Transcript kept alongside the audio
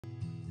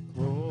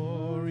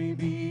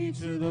Glory be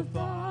to the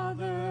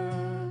Father,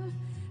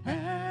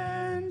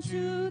 and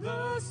to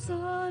the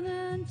Son,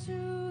 and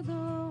to the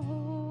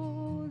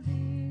Holy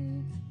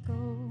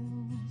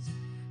Ghost,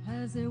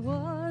 as it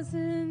was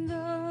in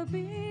the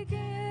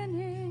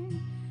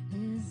beginning,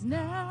 is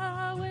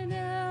now, and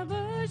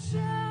ever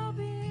shall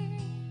be,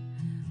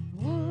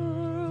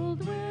 world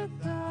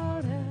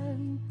without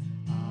end.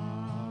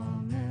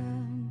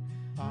 Amen.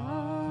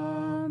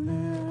 Amen.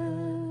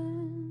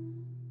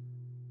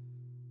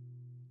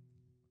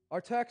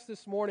 Our text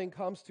this morning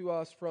comes to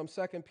us from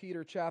 2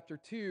 Peter chapter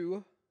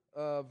 2,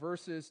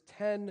 verses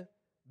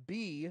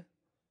 10b,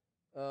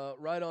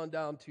 right on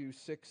down to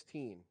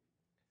 16.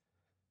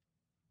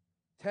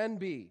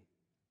 10b.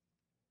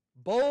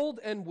 Bold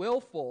and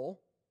willful,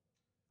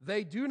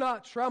 they do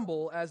not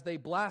tremble as they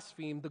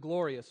blaspheme the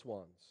glorious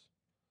ones.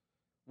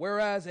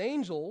 Whereas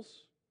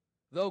angels,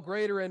 though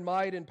greater in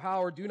might and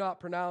power, do not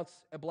pronounce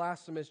a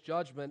blasphemous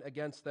judgment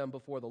against them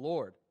before the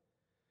Lord.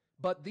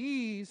 But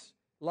these,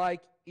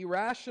 like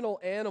irrational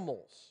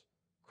animals,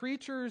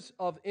 creatures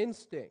of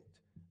instinct,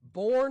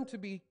 born to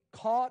be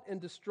caught and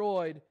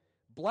destroyed,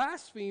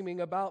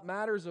 blaspheming about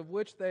matters of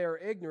which they are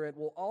ignorant,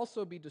 will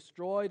also be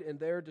destroyed in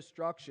their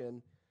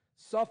destruction,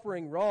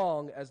 suffering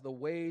wrong as the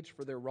wage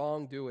for their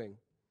wrongdoing.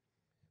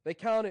 They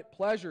count it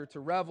pleasure to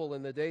revel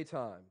in the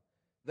daytime.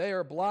 They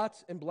are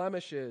blots and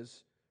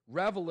blemishes,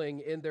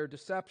 reveling in their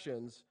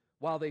deceptions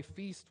while they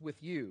feast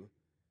with you.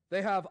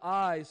 They have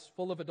eyes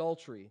full of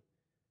adultery,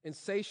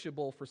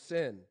 insatiable for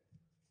sin.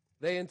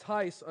 They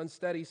entice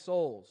unsteady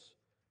souls.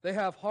 They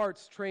have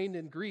hearts trained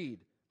in greed,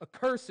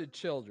 accursed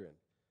children.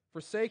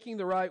 Forsaking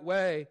the right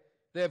way,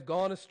 they have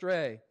gone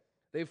astray.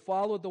 They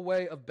followed the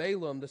way of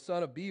Balaam, the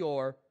son of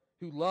Beor,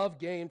 who loved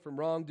gain from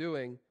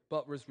wrongdoing,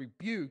 but was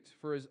rebuked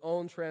for his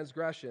own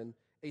transgression.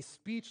 A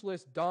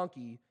speechless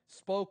donkey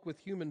spoke with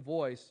human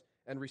voice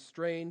and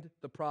restrained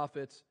the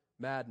prophet's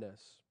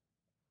madness.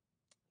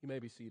 You may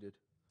be seated.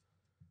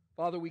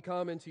 Father, we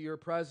come into your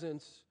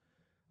presence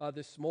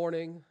this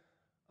morning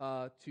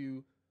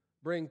to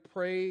bring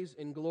praise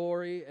and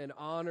glory and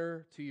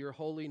honor to your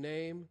holy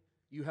name.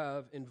 You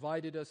have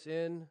invited us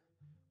in.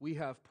 We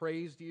have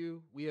praised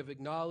you. We have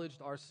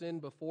acknowledged our sin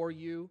before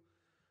you.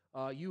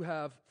 You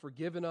have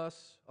forgiven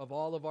us of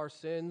all of our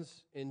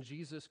sins in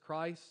Jesus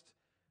Christ.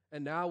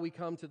 And now we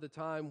come to the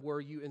time where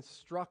you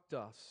instruct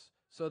us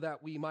so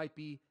that we might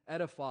be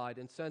edified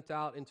and sent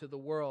out into the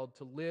world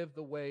to live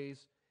the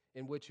ways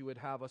in which you would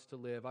have us to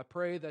live. I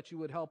pray that you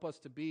would help us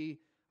to be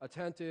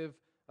attentive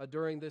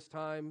during this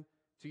time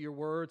to your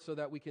word so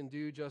that we can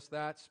do just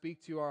that.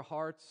 Speak to our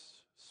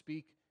hearts.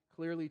 Speak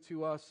clearly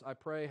to us. I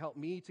pray, help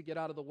me to get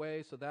out of the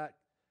way so that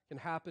can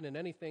happen, and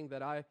anything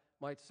that I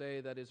might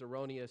say that is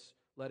erroneous,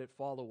 let it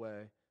fall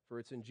away. For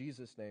it's in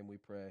Jesus' name we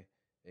pray.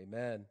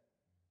 Amen.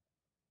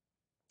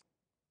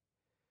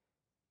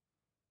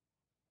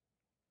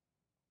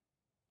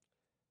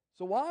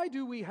 So why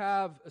do we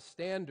have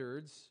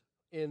standards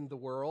in the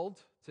world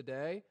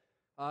today?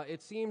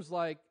 It seems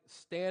like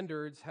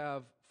standards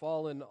have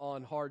fallen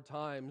on hard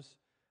times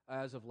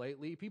as of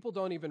lately. People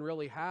don't even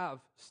really have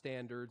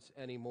standards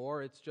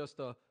anymore. It's just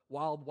a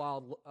wild,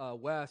 wild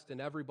west,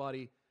 and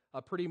everybody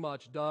pretty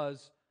much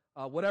does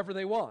whatever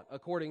they want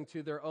according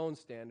to their own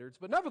standards.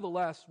 But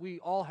nevertheless, we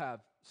all have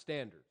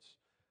standards.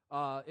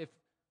 If,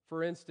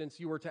 for instance,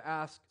 you were to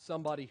ask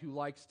somebody who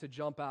likes to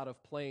jump out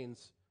of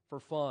planes for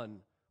fun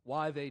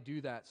why they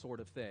do that sort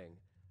of thing,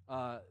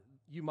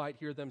 you might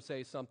hear them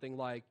say something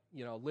like,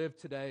 live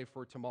today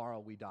for tomorrow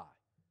we die,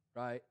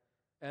 right?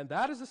 And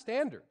that is a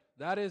standard.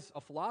 That is a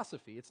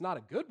philosophy. It's not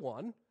a good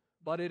one,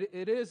 but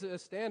it is a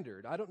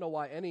standard. I don't know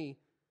why any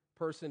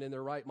person in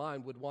their right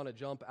mind would want to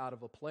jump out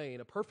of a plane,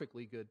 a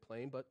perfectly good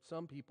plane, but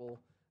some people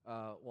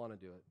want to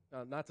do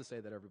it. Not to say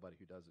that everybody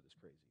who does it is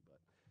crazy,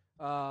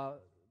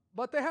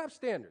 but they have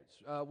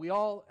standards. We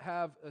all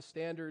have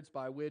standards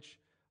by which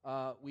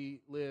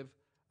we live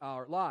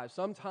our lives.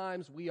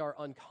 Sometimes we are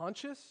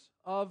unconscious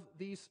of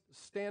these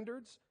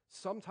standards.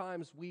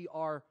 Sometimes we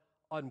are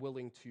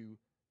unwilling to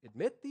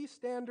admit these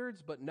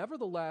standards, but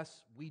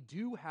nevertheless, we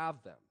do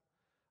have them.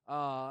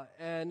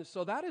 And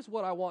so that is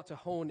what I want to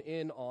hone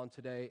in on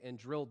today and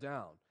drill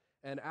down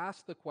and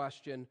ask the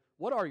question,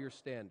 what are your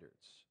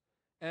standards?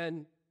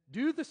 And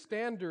do the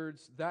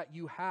standards that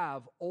you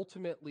have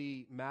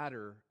ultimately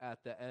matter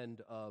at the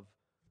end of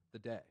the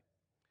day?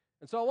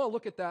 And so I want to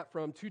look at that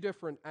from two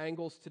different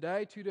angles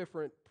today, two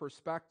different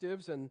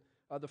perspectives. And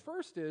the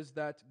first is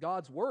that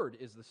God's Word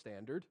is the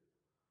standard,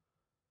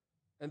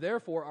 and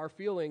therefore our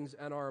feelings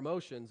and our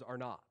emotions are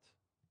not.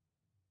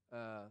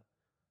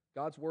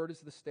 God's Word is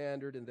the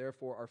standard, and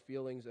therefore our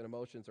feelings and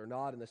emotions are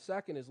not. And the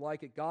second is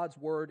like it, God's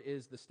Word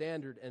is the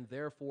standard, and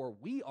therefore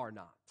we are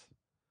not.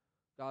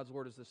 God's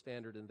Word is the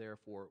standard, and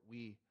therefore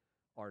we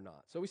are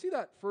not. So we see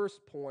that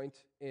first point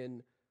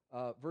in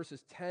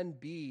verses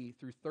 10b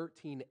through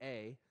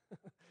 13a,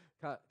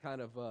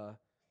 kind of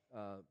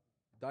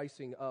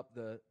dicing up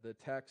the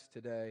text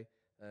today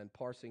and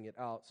parsing it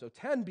out. So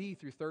 10b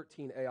through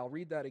 13a, I'll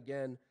read that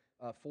again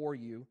for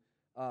you.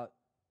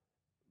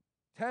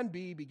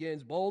 10b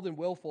begins, bold and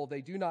willful,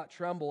 they do not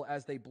tremble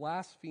as they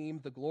blaspheme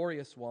the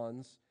glorious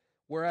ones,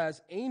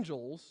 whereas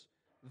angels,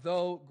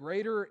 though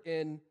greater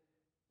in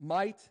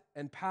might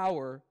and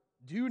power,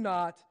 do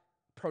not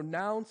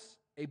pronounce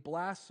a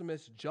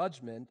blasphemous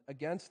judgment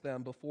against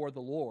them before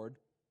the Lord.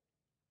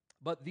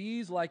 But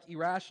these, like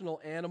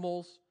irrational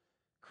animals,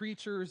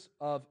 creatures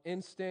of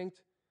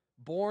instinct,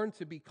 born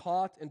to be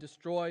caught and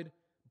destroyed,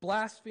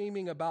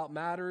 blaspheming about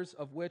matters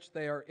of which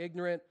they are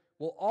ignorant,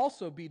 will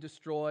also be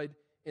destroyed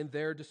in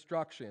their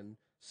destruction,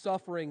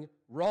 suffering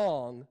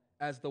wrong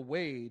as the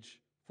wage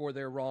for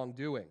their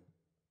wrongdoing.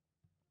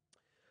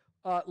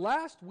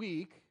 Last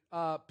week,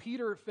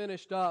 Peter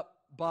finished up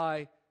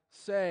by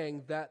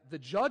saying that the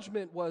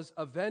judgment was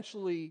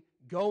eventually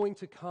going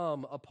to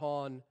come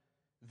upon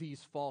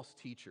these false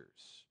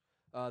teachers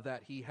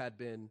that he had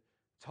been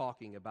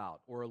talking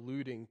about or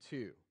alluding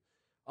to,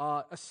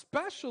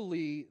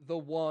 especially the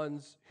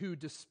ones who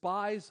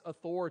despise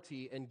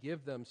authority and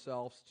give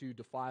themselves to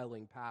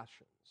defiling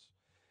passions.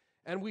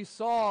 And we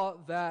saw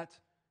that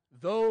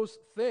those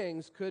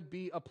things could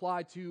be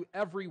applied to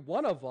every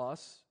one of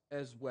us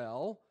as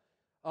well,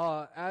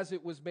 as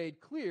it was made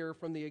clear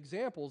from the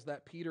examples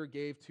that Peter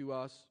gave to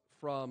us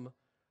from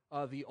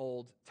the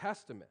Old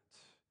Testament.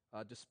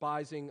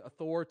 Despising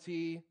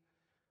authority,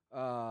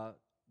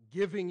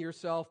 giving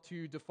yourself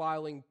to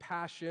defiling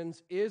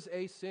passions is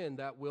a sin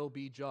that will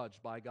be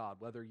judged by God,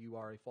 whether you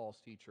are a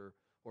false teacher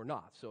or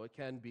not. So it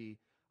can be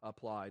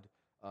applied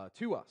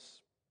to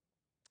us.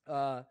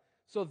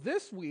 So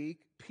this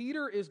week,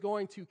 Peter is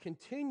going to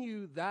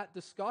continue that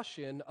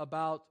discussion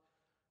about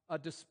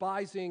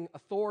despising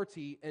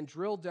authority and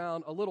drill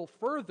down a little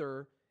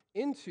further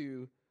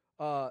into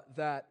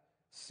that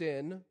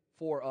sin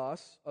for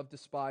us of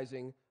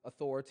despising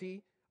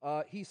authority.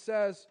 He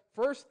says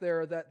first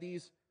there that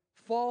these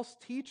false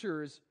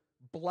teachers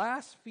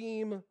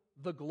blaspheme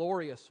the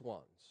glorious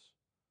ones.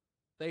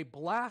 They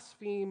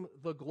blaspheme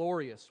the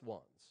glorious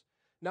ones.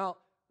 Now,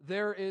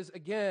 there is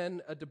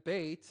again a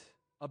debate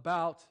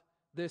about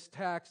this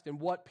text and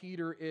what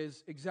Peter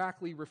is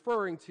exactly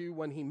referring to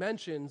when he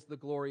mentions the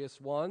glorious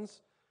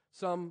ones.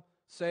 Some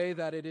say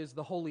that it is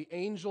the holy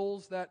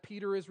angels that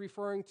Peter is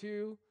referring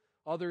to.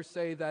 Others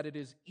say that it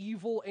is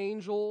evil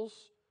angels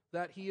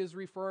that he is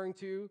referring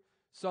to.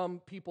 Some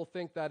people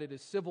think that it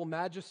is civil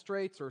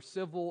magistrates or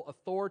civil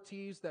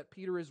authorities that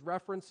Peter is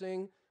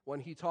referencing when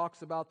he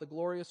talks about the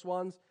glorious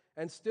ones.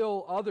 And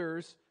still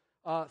others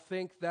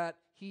think that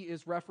he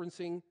is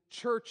referencing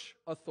church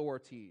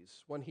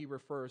authorities when he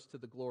refers to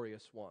the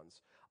glorious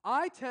ones.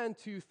 I tend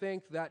to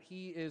think that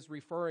he is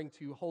referring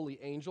to holy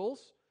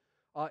angels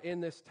in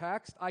this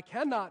text. I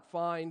cannot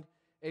find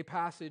a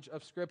passage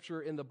of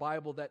Scripture in the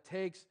Bible that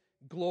takes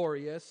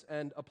glorious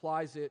and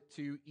applies it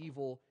to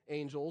evil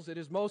angels. It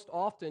is most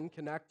often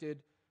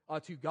connected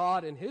to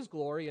God and His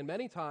glory, and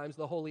many times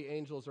the holy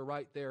angels are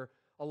right there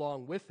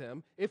along with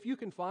Him. If you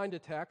can find a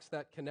text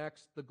that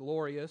connects the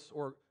glorious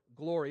or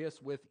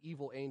glorious with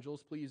evil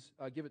angels, please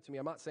give it to me.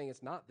 I'm not saying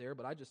it's not there,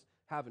 but I just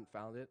haven't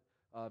found it.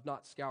 I've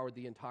not scoured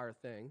the entire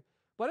thing.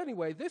 But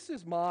anyway, this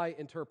is my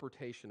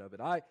interpretation of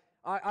it.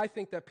 I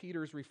think that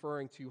Peter is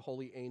referring to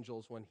holy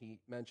angels when he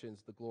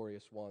mentions the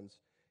glorious ones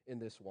in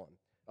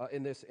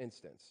this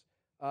instance.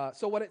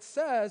 So when it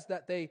says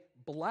that they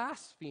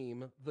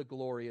blaspheme the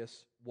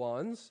glorious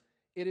ones,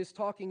 it is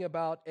talking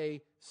about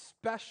a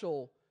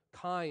special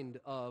kind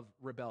of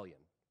rebellion.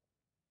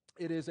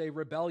 It is a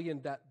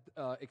rebellion that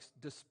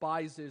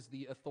despises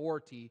the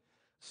authority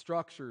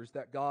structures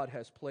that God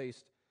has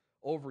placed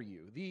over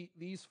you.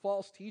 These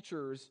false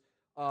teachers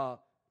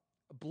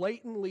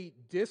blatantly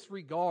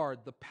disregard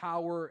the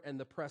power and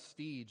the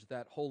prestige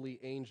that holy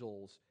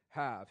angels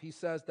have. He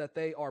says that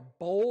they are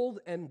bold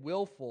and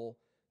willful,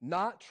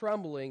 not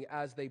trembling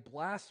as they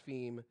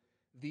blaspheme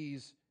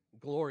these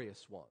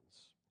glorious ones.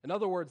 In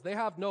other words, they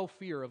have no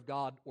fear of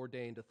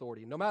God-ordained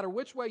authority. No matter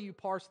which way you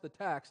parse the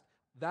text,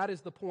 that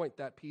is the point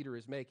that Peter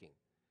is making.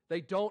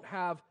 They don't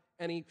have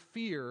any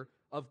fear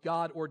of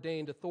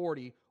God-ordained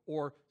authority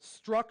or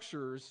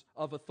structures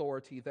of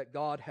authority that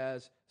God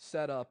has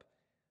set up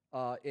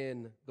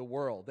in the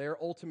world. They are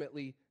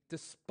ultimately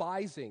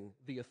despising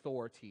the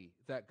authority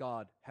that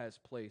God has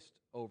placed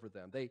over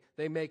them.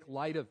 They make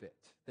light of it.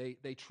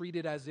 They treat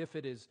it as if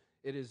it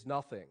is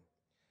nothing.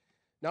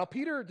 Now,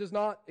 Peter does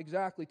not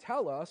exactly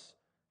tell us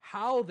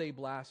how they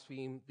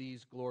blaspheme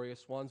these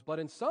glorious ones, but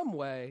in some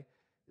way,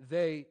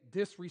 they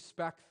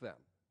disrespect them.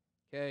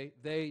 Okay?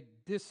 They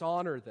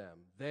dishonor them.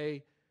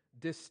 They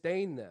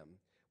disdain them.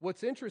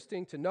 What's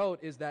interesting to note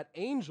is that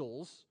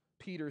angels,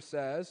 Peter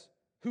says,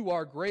 who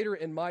are greater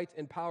in might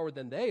and power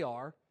than they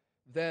are,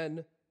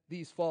 than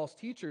these false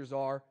teachers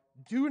are,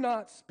 do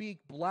not speak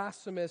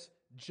blasphemous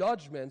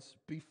judgments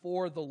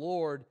before the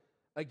Lord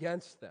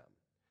against them.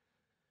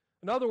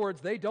 In other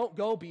words, they don't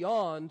go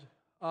beyond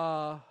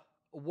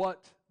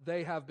what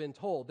they have been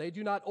told. They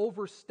do not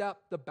overstep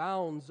the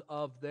bounds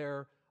of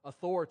their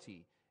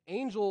authority.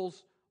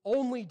 Angels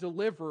only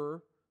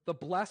deliver the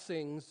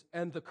blessings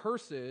and the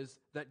curses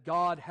that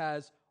God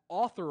has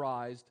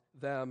authorized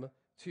them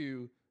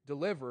to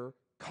deliver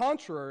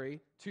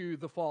contrary to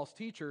the false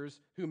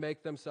teachers who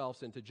make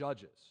themselves into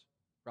judges,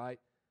 right?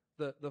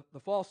 The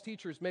false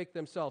teachers make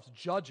themselves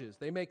judges.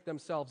 They make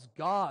themselves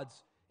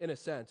gods, in a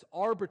sense,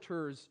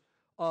 arbiters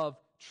of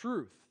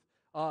truth.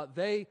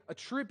 They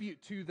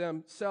attribute to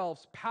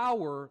themselves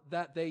power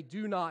that they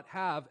do not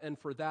have, and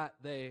for that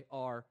they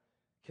are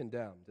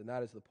condemned. And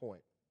that is the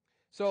point.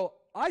 So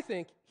I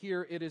think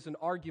here it is an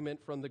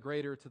argument from the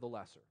greater to the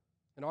lesser.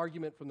 An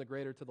argument from the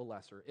greater to the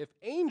lesser. If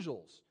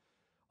angels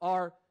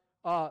are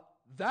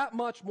that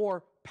much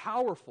more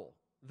powerful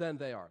than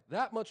they are,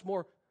 that much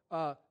more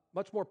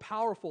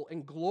powerful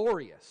and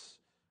glorious,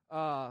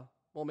 well,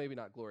 maybe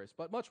not glorious,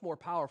 but much more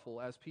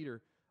powerful, as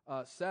Peter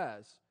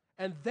says,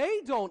 and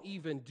they don't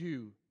even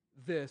do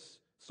this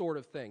sort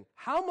of thing,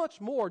 how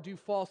much more do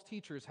false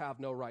teachers have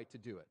no right to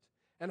do it?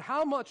 And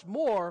how much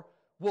more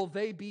will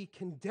they be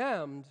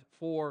condemned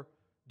for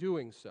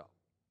doing so?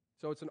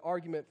 So it's an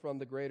argument from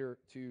the greater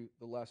to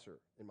the lesser,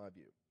 in my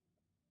view.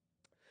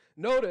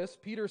 Notice,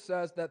 Peter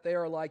says that they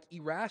are like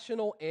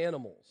irrational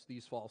animals,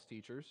 these false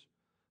teachers.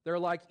 They're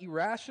like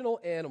irrational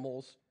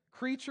animals,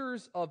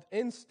 creatures of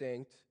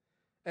instinct,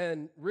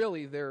 and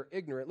really they're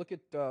ignorant. Look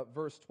at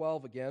verse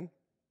 12 again.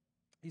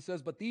 He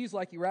says, "But these,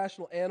 like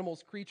irrational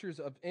animals, creatures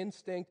of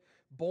instinct,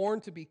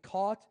 born to be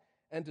caught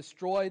and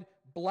destroyed,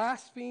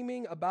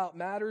 blaspheming about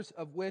matters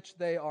of which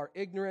they are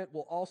ignorant,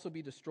 will also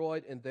be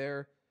destroyed in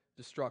their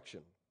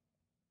destruction."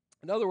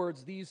 In other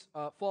words, these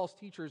false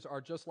teachers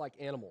are just like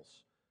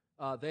animals.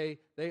 They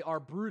are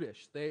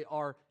brutish. They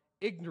are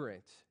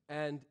ignorant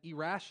and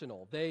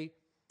irrational. They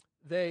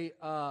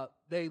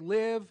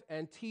live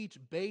and teach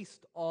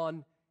based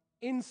on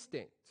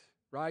instinct,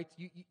 right?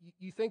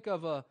 You think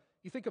of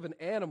an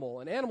animal.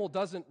 An animal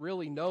doesn't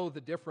really know the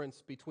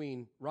difference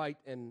between right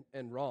and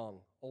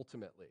wrong,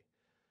 ultimately.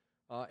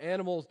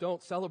 Animals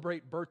don't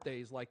celebrate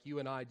birthdays like you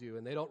and I do,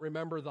 and they don't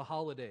remember the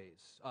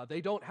holidays.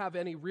 They don't have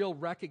any real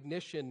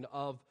recognition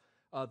of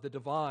the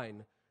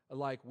divine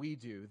like we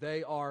do.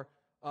 They are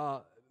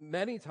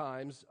many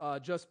times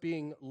just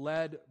being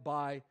led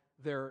by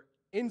their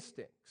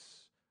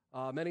instincts.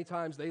 Many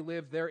times they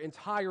live their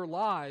entire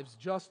lives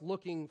just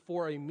looking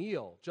for a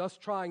meal, just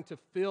trying to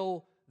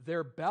fill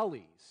their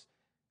bellies.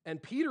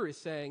 And Peter is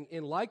saying,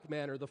 in like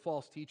manner, the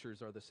false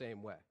teachers are the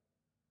same way.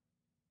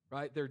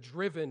 Right? They're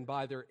driven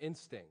by their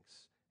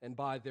instincts and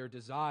by their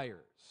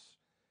desires.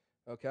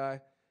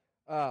 Okay?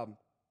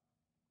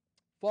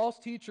 False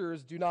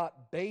teachers do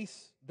not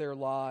base their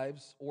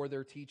lives or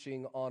their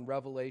teaching on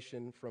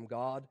revelation from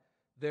God.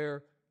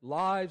 Their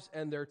lives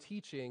and their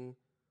teaching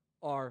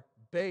are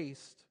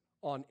based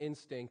on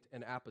instinct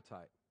and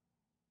appetite.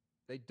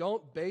 They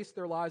don't base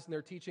their lives and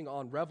their teaching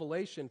on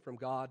revelation from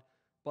God,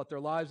 but their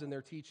lives and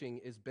their teaching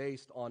is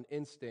based on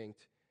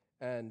instinct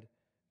and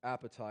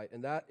appetite.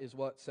 And that is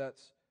what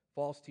sets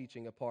false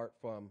teaching apart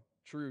from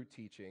true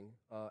teaching.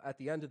 At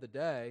the end of the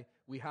day,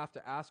 we have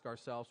to ask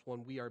ourselves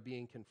when we are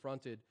being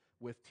confronted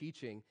with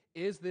teaching,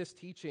 is this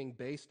teaching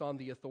based on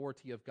the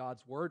authority of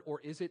God's word,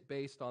 or is it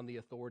based on the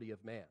authority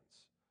of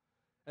man's?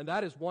 And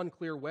that is one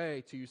clear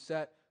way to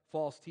set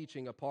false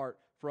teaching apart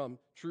from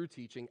true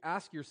teaching.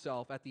 Ask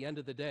yourself at the end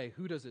of the day,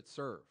 who does it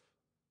serve?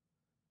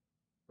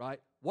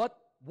 Right?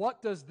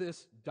 What does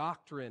this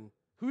doctrine,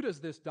 who does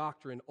this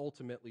doctrine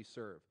ultimately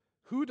serve?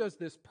 Who does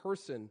this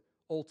person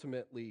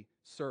ultimately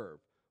serve?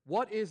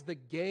 What is the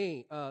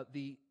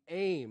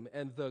aim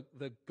and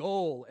the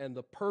goal and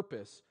the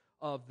purpose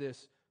of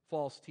this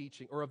false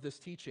teaching, or of this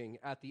teaching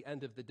at the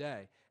end of the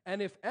day?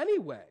 And if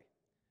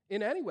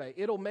in any way,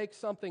 it'll make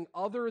something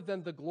other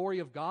than the glory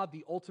of God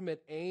the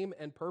ultimate aim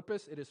and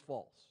purpose, it is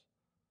false.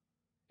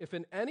 If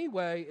in any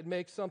way it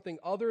makes something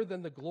other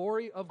than the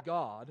glory of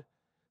God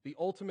the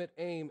ultimate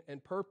aim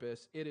and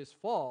purpose, it is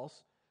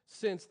false,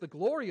 since the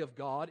glory of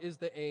God is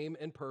the aim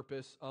and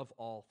purpose of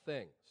all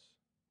things.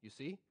 You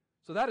see?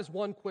 So that is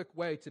one quick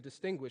way to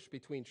distinguish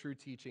between true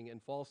teaching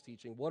and false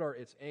teaching. What are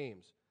its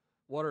aims?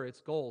 What are its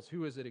goals?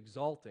 Who is it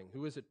exalting?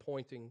 Who is it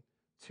pointing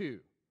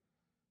to?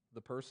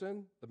 The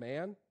person? The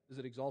man? Is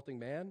it exalting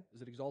man?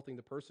 Is it exalting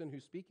the person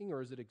who's speaking,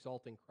 or is it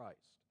exalting Christ?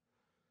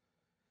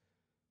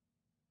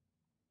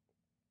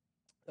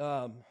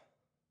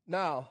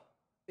 Now,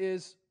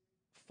 is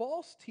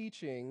false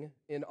teaching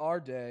in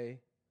our day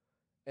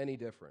any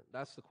different?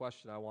 That's the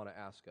question I want to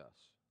ask us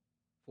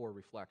for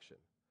reflection.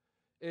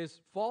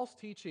 Is false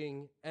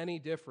teaching any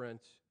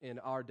different in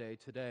our day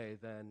today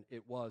than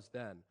it was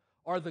then?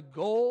 Are the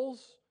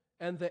goals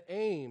and the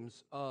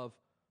aims of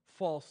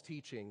false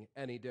teaching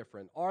any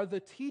different? Are the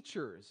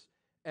teachers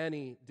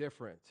any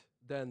different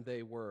than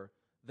they were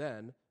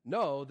then?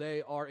 No,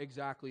 they are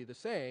exactly the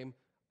same.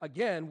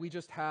 Again, we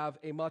just have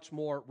a much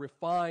more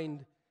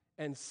refined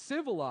and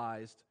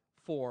civilized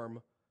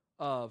form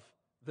of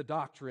the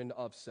doctrine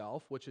of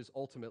self, which is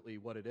ultimately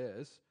what it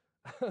is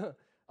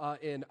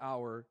in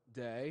our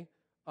day.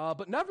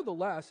 But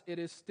nevertheless, it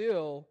is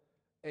still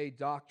a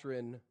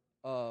doctrine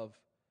of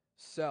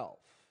self.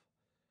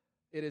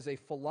 It is a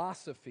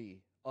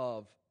philosophy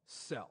of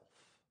self,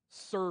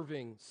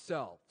 serving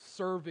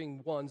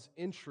one's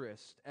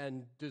interest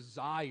and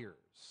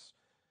desires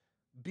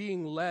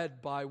being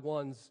led by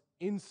one's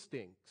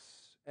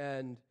instincts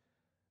and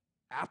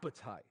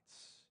appetites.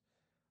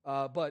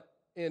 But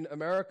in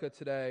America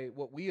today,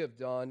 what we have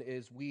done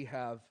is we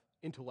have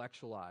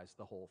intellectualized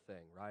the whole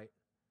thing, right?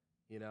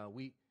 You know,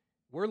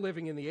 we're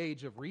living in the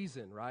age of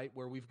reason, right?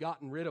 Where we've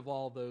gotten rid of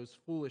all those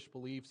foolish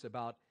beliefs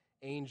about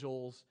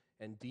angels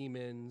and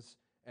demons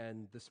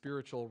and the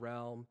spiritual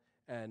realm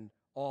and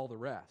all the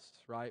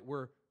rest, right?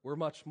 We're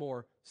much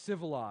more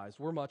civilized.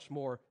 We're much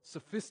more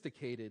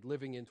sophisticated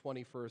living in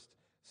 21st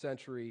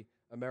century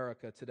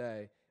America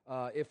today.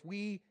 If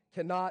we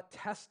cannot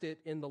test it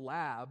in the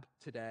lab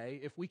today,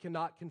 if we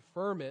cannot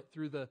confirm it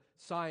through the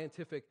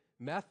scientific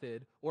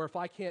method, or if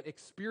I can't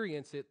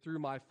experience it through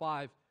my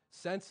five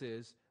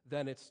senses,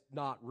 then it's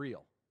not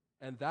real.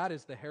 And that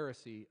is the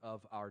heresy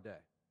of our day.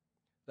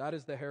 That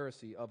is the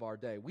heresy of our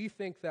day. We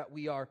think that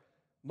we are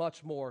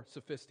much more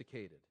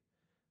sophisticated.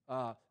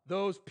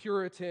 Those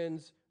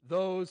Puritans,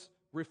 those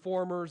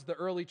reformers, the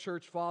early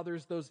church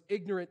fathers, those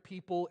ignorant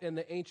people in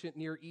the ancient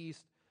Near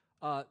East,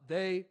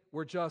 they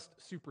were just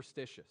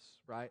superstitious,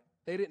 right?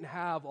 They didn't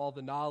have all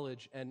the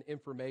knowledge and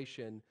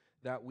information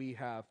that we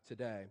have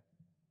today.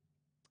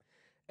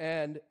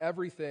 And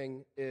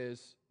everything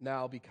is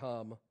now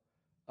become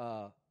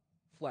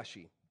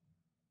fleshy.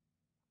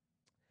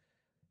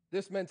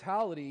 This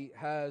mentality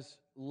has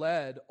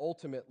led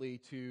ultimately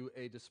to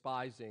a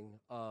despising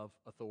of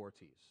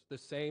authorities, the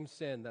same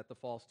sin that the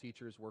false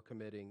teachers were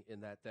committing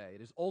in that day.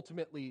 It has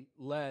ultimately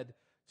led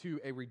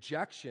to a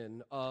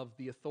rejection of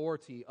the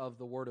authority of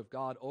the Word of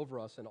God over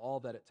us and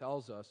all that it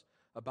tells us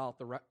about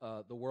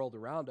the world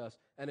around us,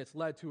 and it's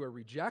led to a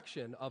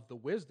rejection of the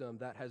wisdom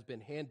that has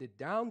been handed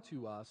down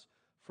to us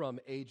from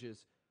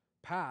ages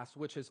past,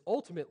 which has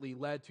ultimately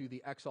led to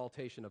the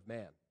exaltation of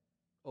man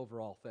over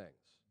all things.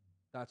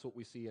 That's what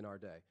we see in our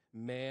day.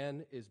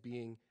 Man is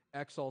being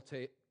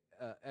exalted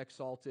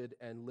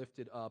and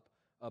lifted up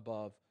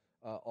above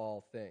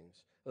all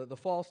things. The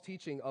false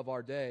teaching of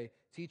our day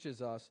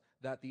teaches us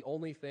that the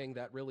only thing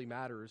that really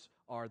matters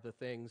are the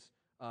things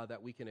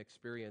that we can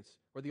experience,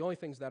 or the only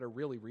things that are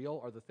really real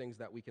are the things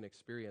that we can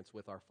experience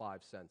with our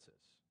five senses.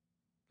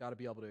 Got to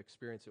be able to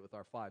experience it with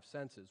our five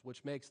senses,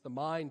 which makes the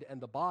mind and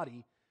the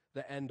body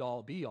the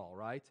end-all, be-all,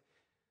 right?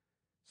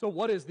 So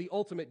what is the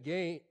ultimate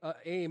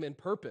aim and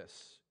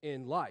purpose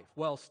in life?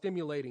 Well,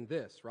 stimulating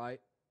this, right?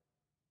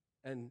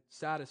 And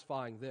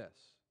satisfying this.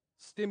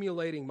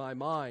 Stimulating my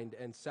mind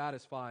and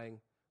satisfying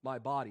my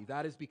body.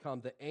 That has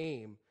become the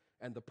aim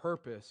and the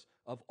purpose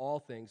of all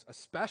things,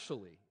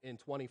 especially in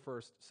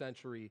 21st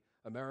century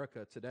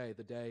America today,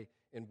 the day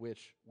in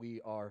which we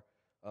are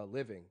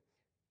living.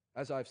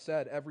 As I've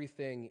said,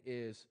 everything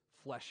is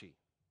fleshy.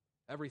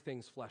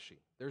 Everything's fleshy.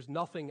 There's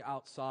nothing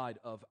outside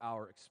of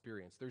our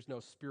experience. There's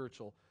no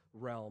spiritual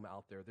realm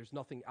out there. There's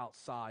nothing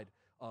outside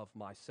of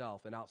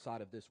myself and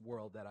outside of this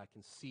world that I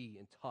can see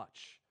and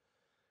touch.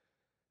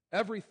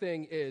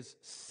 Everything is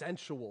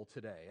sensual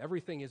today.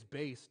 Everything is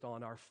based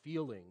on our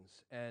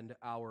feelings and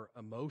our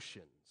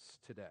emotions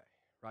today,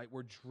 right?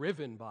 We're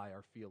driven by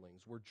our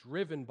feelings. We're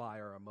driven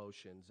by our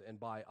emotions and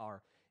by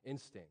our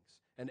instincts.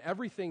 And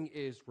everything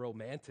is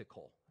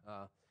romantical.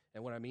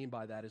 And what I mean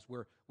by that is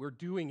we're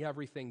doing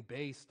everything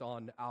based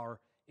on our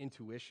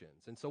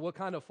intuitions. And so what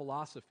kind of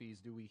philosophies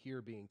do we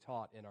hear being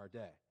taught in our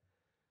day?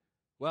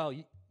 Well,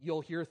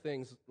 you'll hear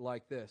things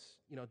like this,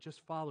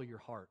 just follow your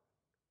heart.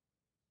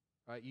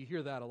 Right? You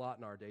hear that a lot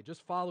in our day.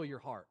 Just follow your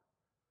heart.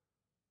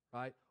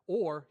 Right?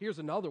 Or, here's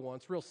another one,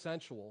 it's real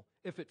sensual.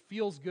 If it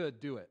feels good,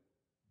 do it.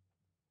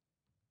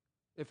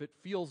 If it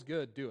feels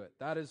good, do it.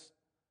 That is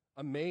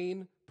a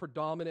main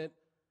predominant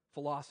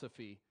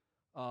philosophy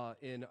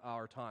in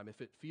our time.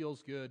 If it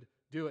feels good,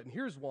 do it. And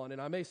here's one,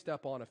 and I may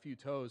step on a few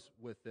toes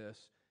with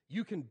this.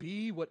 You can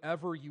be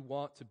whatever you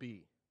want to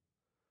be.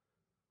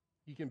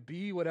 You can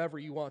be whatever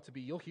you want to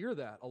be. You'll hear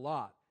that a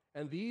lot.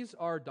 And these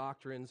are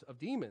doctrines of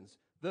demons.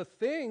 The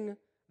thing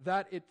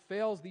that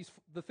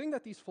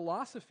these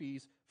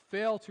philosophies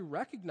fail to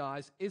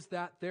recognize is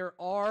that there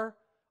are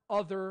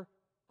other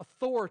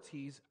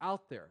authorities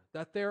out there,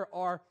 that there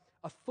are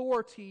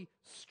authority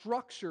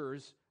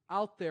structures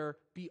out there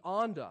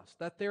beyond us,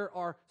 that there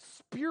are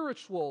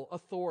spiritual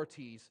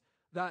authorities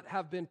that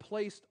have been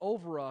placed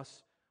over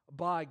us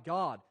by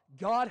God.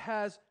 God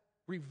has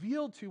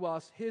revealed to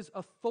us His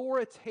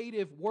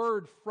authoritative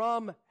word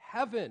from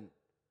heaven,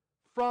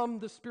 from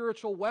the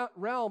spiritual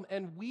realm,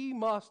 and we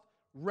must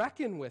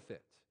reckon with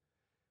it.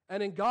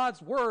 And in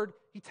God's word,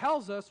 He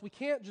tells us we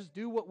can't just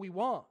do what we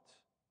want,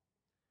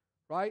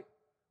 right?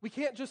 We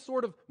can't just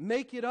sort of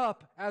make it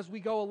up as we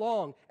go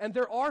along. And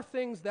there are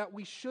things that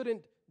we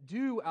shouldn't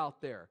do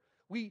out there.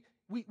 We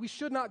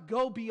should not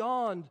go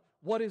beyond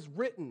what is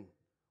written.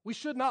 We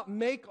should not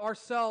make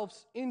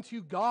ourselves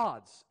into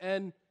gods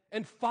and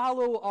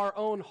follow our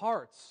own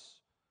hearts.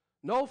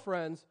 No,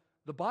 friends,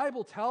 the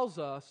Bible tells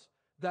us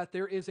that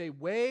there is a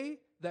way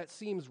that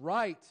seems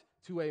right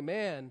to a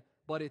man,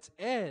 but its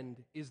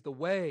end is the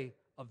way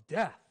of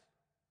death.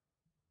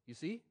 You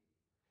see?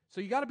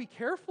 So you got to be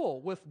careful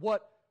with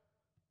what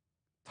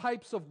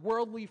types of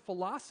worldly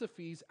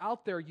philosophies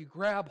out there you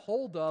grab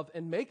hold of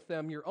and make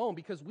them your own,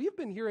 because we've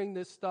been hearing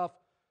this stuff.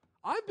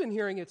 I've been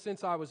hearing it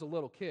since I was a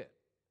little kid,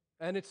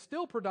 and it's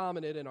still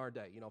predominant in our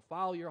day.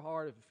 Follow your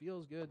heart. If it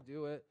feels good,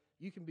 do it.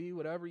 You can be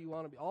whatever you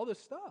want to be. All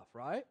this stuff,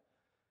 right?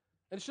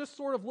 And it's just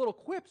sort of little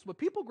quips, but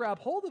people grab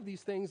hold of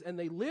these things and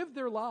they live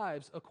their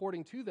lives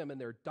according to them, and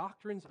they're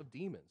doctrines of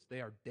demons.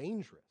 They are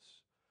dangerous.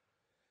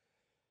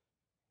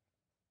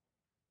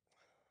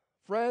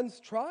 Friends,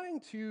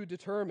 trying to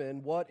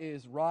determine what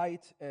is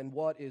right and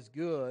what is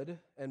good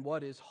and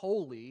what is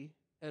holy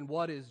and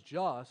what is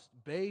just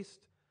based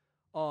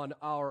on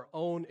our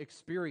own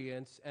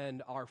experience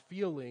and our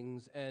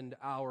feelings and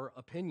our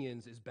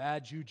opinions is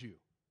bad juju.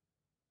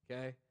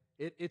 Okay?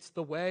 It's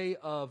the way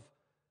of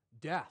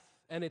death.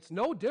 And it's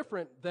no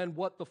different than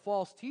what the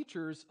false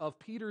teachers of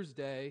Peter's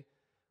day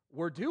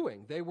were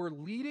doing. They were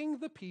leading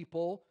the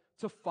people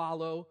to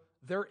follow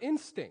their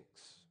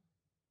instincts,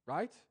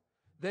 right?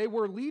 They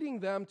were leading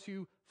them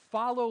to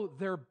follow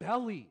their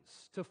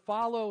bellies, to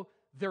follow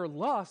their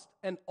lust,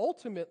 and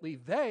ultimately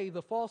they,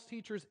 the false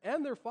teachers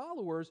and their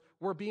followers,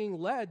 were being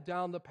led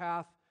down the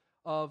path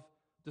of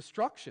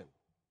destruction.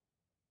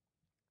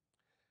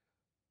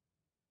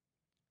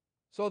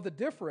 So the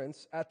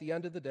difference at the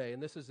end of the day,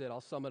 and this is it,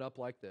 I'll sum it up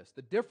like this.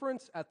 The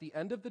difference at the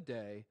end of the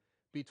day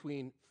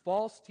between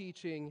false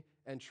teaching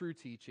and true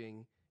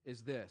teaching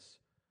is this.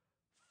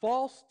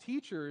 False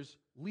teachers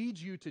lead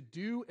you to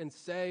do and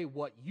say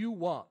what you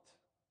want.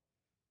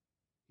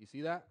 You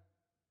see that?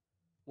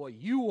 What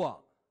you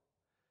want.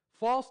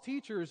 False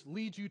teachers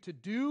lead you to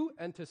do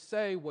and to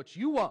say what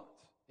you want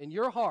in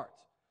your heart.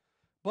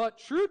 But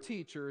true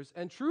teachers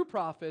and true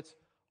prophets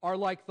are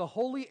like the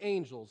holy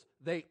angels.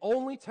 They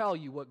only tell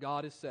you what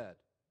God has said.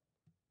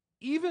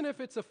 Even if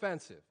it's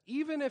offensive,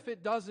 even if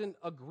it doesn't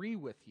agree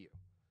with you,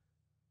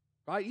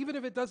 right? Even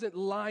if it doesn't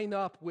line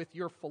up with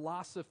your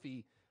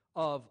philosophy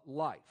of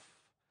life.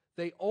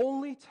 They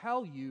only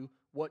tell you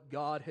what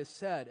God has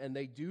said, and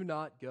they do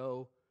not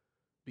go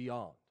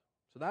beyond.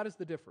 So that is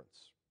the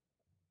difference.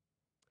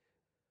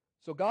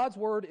 So God's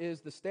word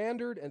is the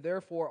standard, and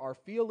therefore our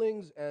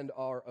feelings and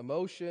our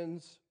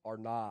emotions are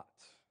not.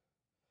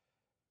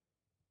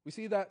 We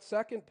see that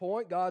second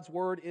point, God's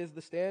word is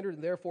the standard,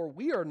 and therefore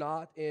we are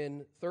not,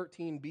 in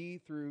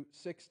 13b through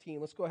 16.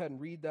 Let's go ahead and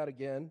read that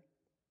again.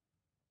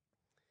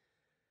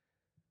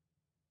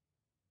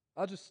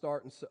 I'll just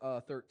start in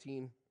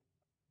 13.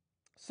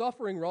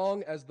 Suffering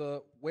wrong as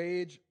the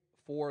wage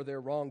for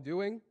their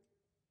wrongdoing,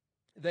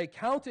 they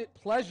count it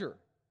pleasure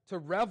to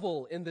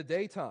revel in the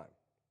daytime.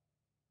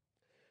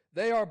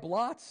 They are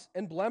blots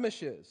and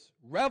blemishes,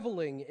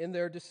 reveling in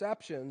their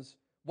deceptions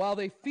while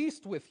they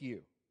feast with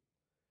you.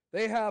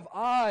 They have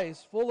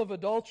eyes full of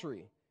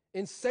adultery,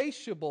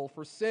 insatiable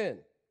for sin.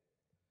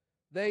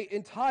 They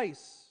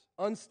entice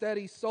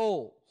unsteady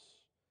souls.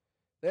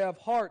 They have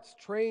hearts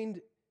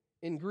trained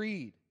in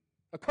greed.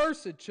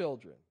 Accursed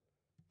children,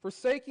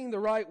 forsaking the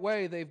right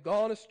way, they've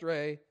gone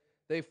astray.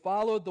 They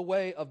followed the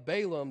way of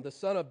Balaam, the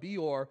son of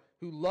Beor,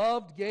 who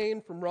loved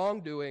gain from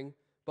wrongdoing,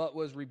 but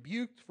was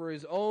rebuked for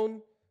his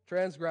own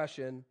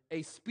transgression.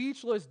 A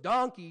speechless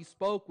donkey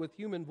spoke with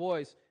human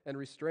voice and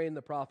restrained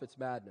the prophet's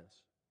madness.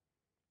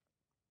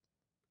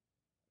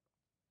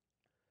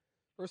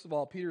 First of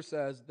all, Peter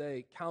says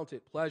they count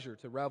it pleasure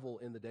to revel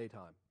in the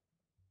daytime.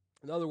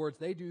 In other words,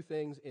 they do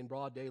things in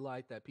broad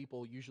daylight that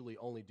people usually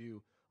only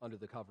do under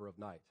the cover of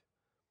night.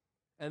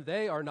 And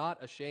they are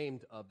not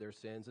ashamed of their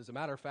sins. As a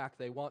matter of fact,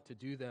 they want to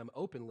do them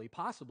openly,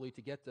 possibly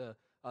to get the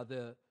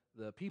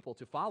people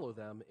to follow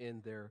them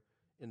in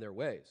their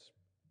ways.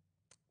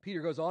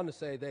 Peter goes on to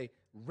say they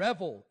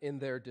revel in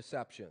their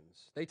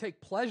deceptions. They take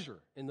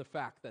pleasure in the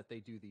fact that they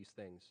do these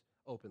things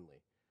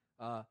openly.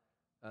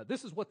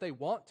 This is what they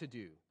want to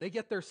do. They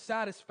get their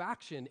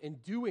satisfaction in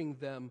doing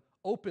them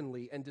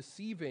openly and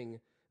deceiving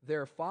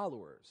their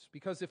followers.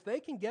 Because if they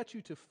can get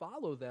you to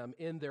follow them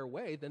in their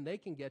way, then they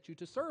can get you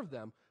to serve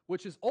them,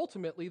 which is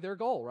ultimately their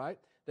goal, right?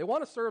 They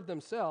want to serve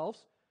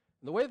themselves,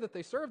 and the way that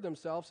they serve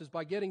themselves is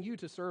by getting you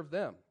to serve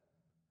them,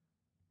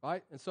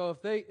 right? And so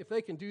if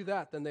they can do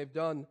that, then they've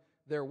done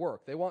their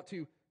work. They want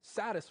to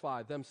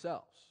satisfy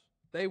themselves.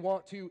 They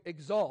want to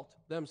exalt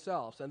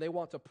themselves, and they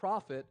want to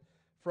profit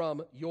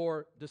from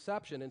your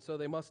deception, and so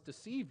they must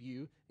deceive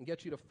you and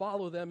get you to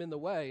follow them in the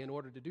way in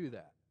order to do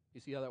that.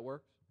 You see how that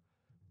works?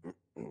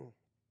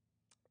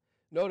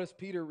 Notice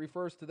Peter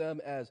refers to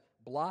them as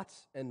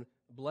blots and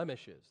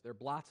blemishes. They're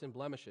blots and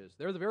blemishes.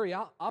 They're the very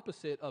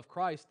opposite of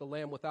Christ, the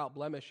Lamb without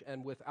blemish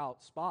and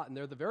without spot, and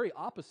they're the very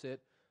opposite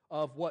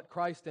of what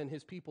Christ and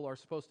his people are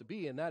supposed to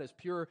be, and that is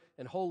pure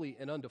and holy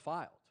and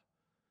undefiled.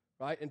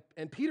 Right?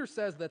 And Peter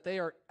says that they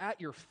are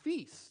at your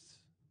feasts.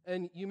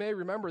 And you may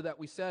remember that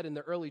we said in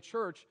the early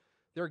church,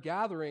 their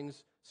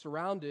gatherings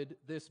surrounded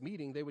this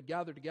meeting. They would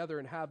gather together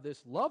and have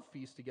this love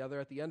feast together,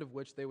 at the end of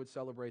which they would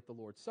celebrate the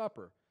Lord's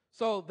Supper.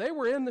 So they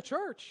were in the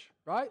church,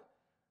 right?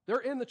 They're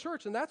in the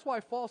church, and that's why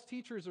false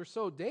teachers are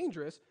so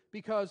dangerous,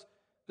 because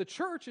the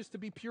church is to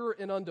be pure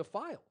and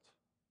undefiled.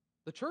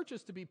 The church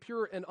is to be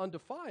pure and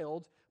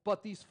undefiled,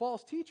 but these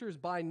false teachers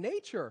by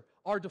nature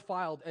are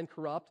defiled and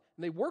corrupt,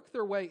 and they work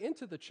their way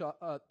into the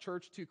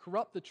church to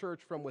corrupt the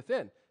church from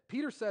within.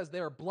 Peter says they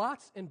are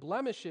blots and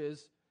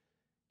blemishes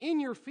in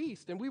your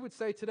feast, and we would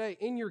say today,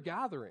 in your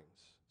gatherings.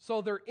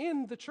 So they're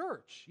in the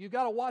church. You've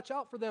got to watch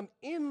out for them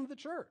in the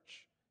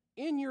church,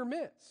 in your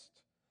midst.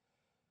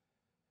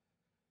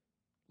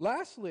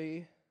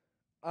 Lastly,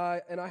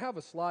 and I have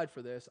a slide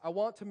for this, I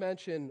want to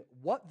mention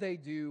what they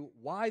do,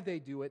 why they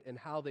do it, and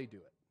how they do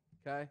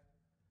it, okay?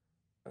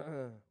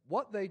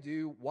 What they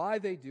do, why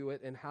they do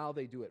it, and how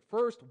they do it.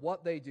 First,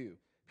 what they do.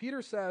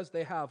 Peter says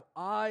they have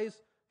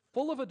eyes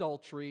full of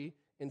adultery,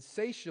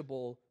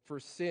 insatiable for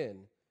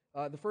sin.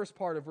 The first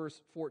part of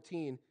verse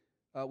 14,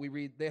 we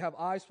read, they have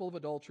eyes full of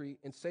adultery,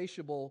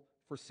 insatiable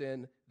for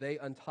sin. They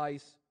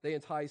entice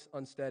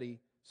unsteady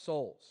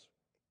souls.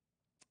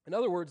 In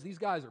other words, these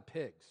guys are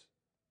pigs,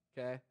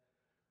 okay?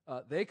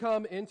 They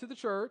come into the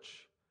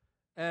church,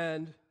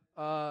 and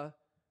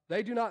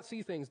they do not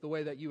see things the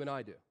way that you and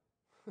I do.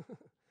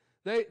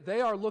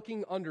 They are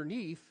looking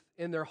underneath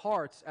in their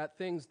hearts at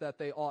things that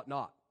they ought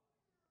not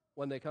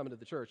when they come into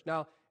the church.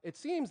 Now, it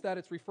seems that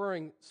it's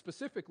referring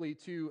specifically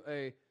to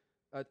a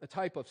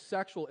type of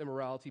sexual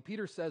immorality.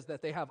 Peter says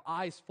that they have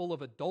eyes full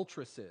of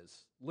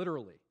adulteresses,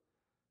 literally,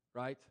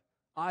 right?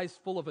 Eyes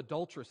full of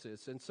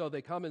adulteresses. And so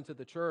they come into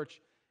the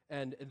church,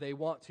 and they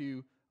want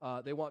to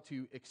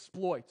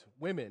exploit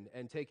women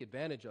and take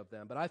advantage of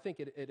them. But I think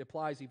it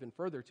applies even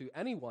further to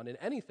anyone and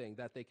anything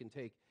that they can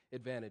take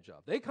advantage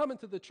of. They come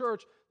into the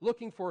church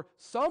looking for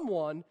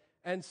someone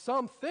and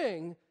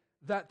something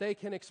that they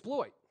can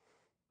exploit,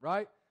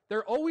 right?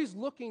 They're always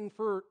looking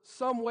for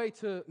some way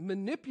to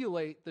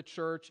manipulate the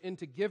church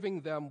into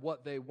giving them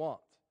what they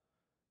want,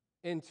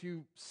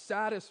 into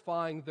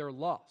satisfying their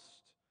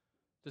lust,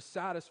 to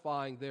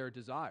satisfying their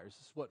desires.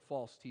 This is what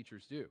false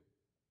teachers do.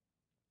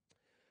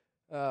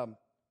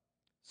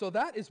 So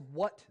that is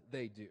what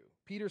they do.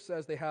 Peter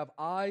says they have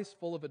eyes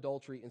full of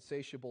adultery,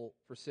 insatiable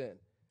for sin.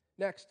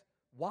 Next,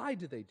 why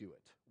do they do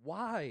it?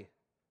 Why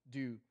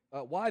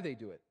they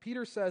do it?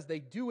 Peter says they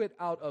do it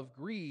out of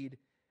greed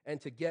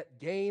and to get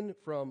gain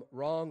from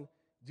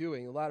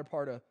wrongdoing. The latter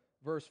part of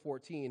verse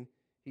 14,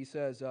 he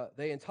says,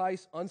 they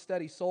entice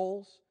unsteady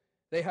souls.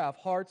 They have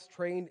hearts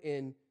trained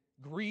in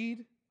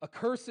greed,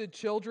 accursed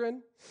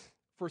children,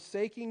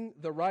 forsaking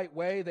the right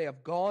way. They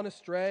have gone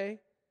astray.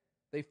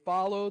 They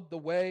followed the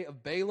way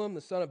of Balaam,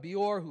 the son of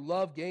Beor, who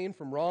loved gain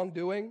from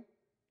wrongdoing,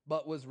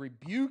 but was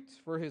rebuked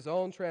for his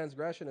own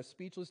transgression. A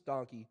speechless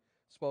donkey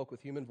spoke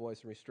with human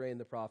voice and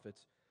restrained the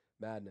prophet's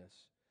madness.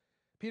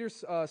 Peter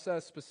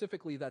says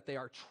specifically that they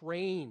are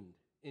trained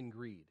in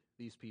greed,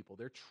 these people.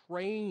 They're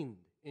trained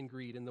in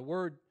greed. And the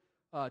word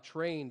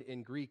trained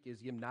in Greek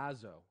is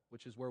gymnazo,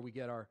 which is where we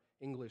get our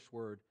English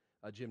word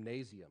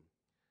gymnasium.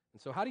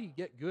 And so how do you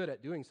get good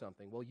at doing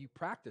something? Well, you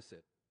practice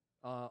it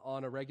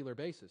on a regular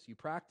basis. You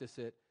practice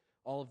it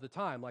all of the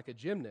time, like a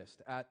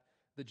gymnast at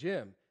the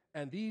gym.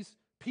 And these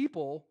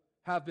people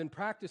have been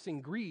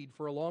practicing greed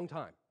for a long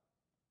time.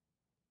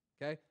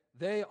 Okay?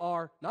 They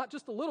are not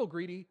just a little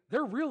greedy,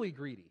 they're really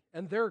greedy.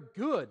 And they're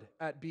good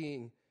at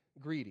being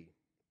greedy.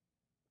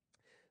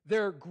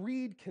 Their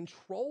greed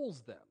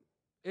controls them.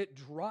 It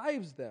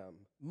drives them.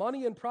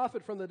 Money and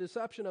profit from the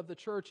deception of the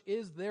church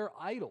is their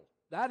idol.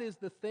 That is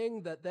the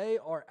thing that they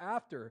are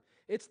after.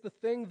 It's the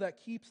thing that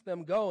keeps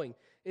them going.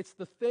 It's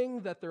the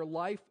thing that their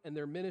life and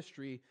their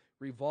ministry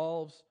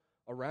revolves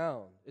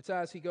around. It's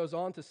as he goes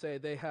on to say,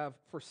 they have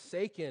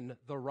forsaken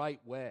the right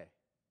way.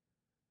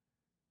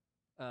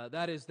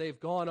 That is, they've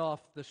gone off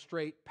the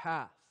straight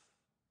path,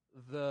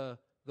 the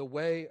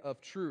way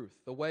of truth,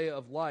 the way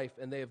of life,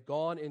 and they have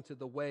gone into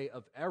the way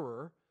of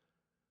error,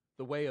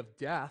 the way of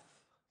death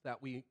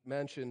that we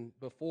mentioned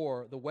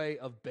before, the way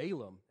of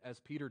Balaam, as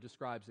Peter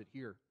describes it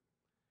here.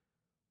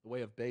 The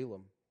way of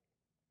Balaam.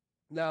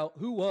 Now,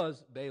 who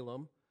was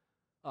Balaam?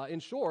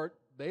 In short,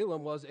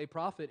 Balaam was a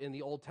prophet in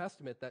the Old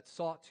Testament that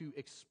sought to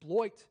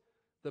exploit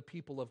the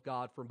people of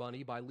God for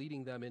money by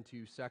leading them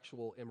into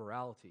sexual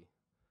immorality.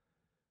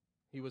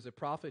 He was a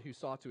prophet who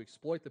sought to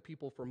exploit the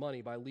people for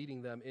money by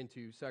leading them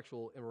into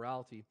sexual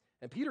immorality.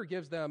 And Peter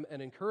gives them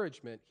an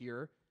encouragement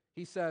here.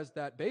 He says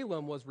that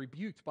Balaam was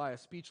rebuked by a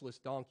speechless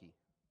donkey.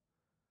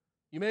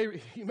 You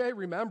may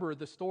remember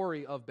the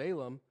story of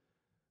Balaam.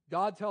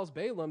 God tells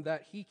Balaam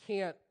that he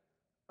can't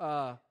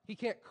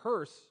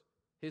curse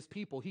his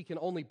people. He can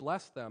only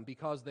bless them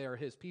because they are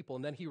his people.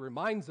 And then he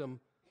reminds them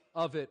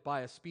of it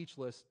by a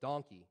speechless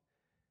donkey.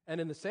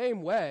 And in the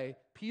same way,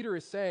 Peter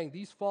is saying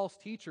these false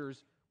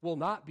teachers will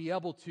not be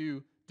able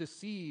to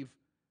deceive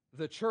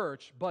the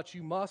church, but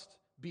you must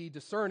be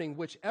discerning,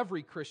 which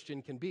every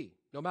Christian can be,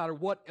 no matter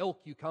what ilk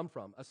you come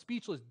from. A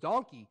speechless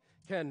donkey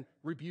can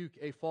rebuke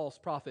a false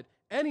prophet.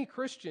 Any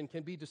Christian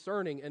can be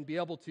discerning and be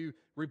able to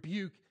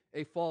rebuke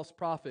a false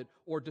prophet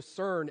or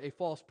discern a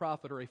false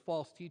prophet or a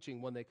false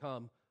teaching when they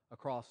come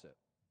across it.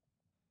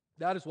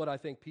 That is what I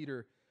think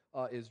Peter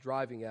is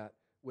driving at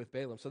with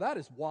Balaam. So that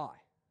is why.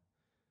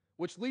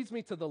 Which leads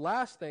me to the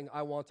last thing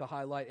I want to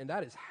highlight, and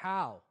that is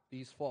how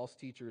these false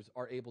teachers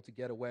are able to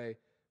get away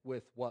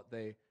with what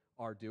they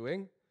are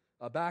doing.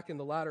 Back in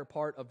the latter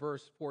part of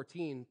verse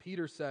 14,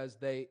 Peter says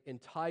they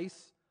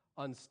entice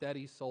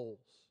unsteady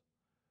souls.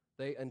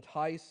 They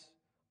entice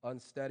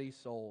unsteady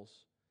souls.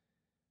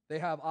 They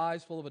have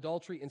eyes full of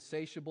adultery,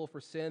 insatiable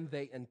for sin.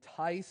 They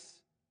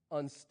entice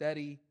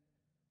unsteady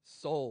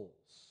souls.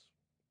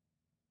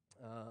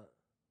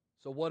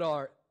 So what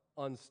are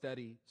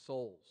unsteady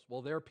souls?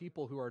 Well, they're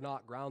people who are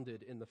not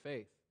grounded in the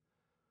faith,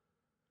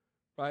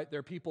 right?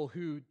 They're people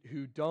who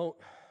don't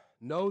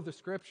know the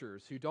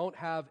Scriptures, who don't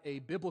have a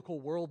biblical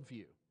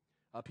worldview,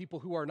 people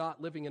who are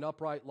not living an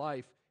upright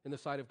life in the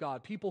sight of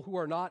God, people who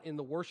are not in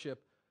the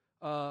worship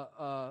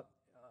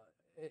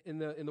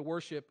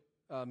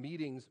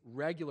meetings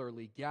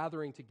regularly,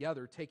 gathering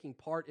together, taking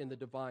part in the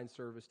divine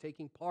service,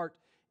 taking part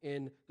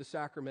in the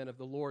sacrament of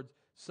the Lord's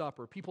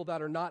Supper, people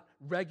that are not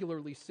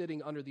regularly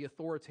sitting under the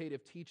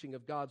authoritative teaching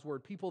of God's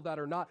Word, people that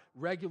are not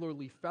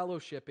regularly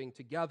fellowshipping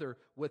together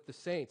with the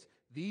saints.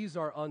 These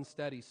are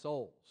unsteady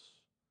souls,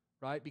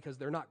 right? Because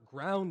they're not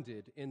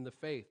grounded in the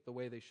faith the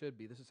way they should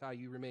be. This is how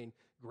you remain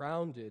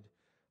grounded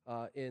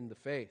in the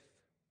faith.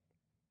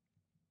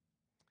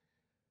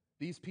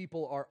 These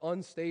people are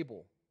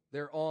unstable.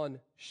 They're on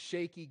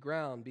shaky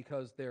ground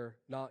because they're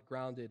not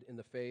grounded in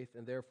the faith,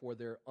 and therefore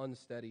they're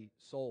unsteady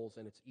souls,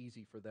 and it's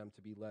easy for them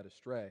to be led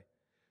astray.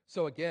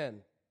 So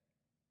again,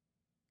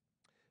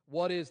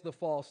 what is the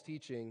false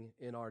teaching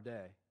in our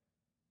day?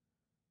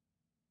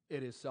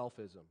 It is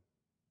selfism.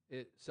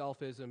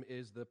 Selfism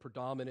is the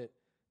predominant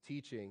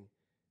teaching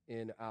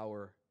in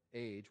our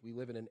age. We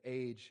live in an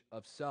age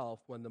of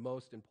self when the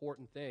most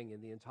important thing in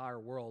the entire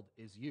world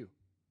is you,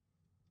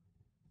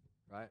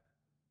 right?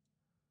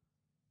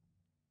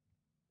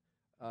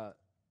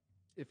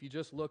 If you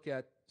just look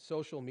at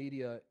social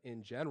media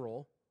in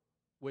general,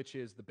 which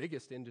is the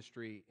biggest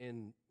industry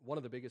one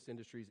of the biggest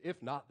industries,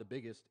 if not the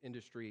biggest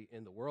industry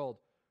in the world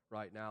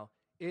right now,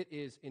 it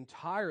is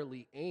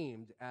entirely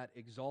aimed at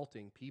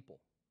exalting people,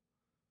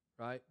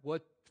 right?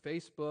 What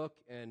Facebook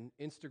and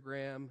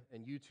Instagram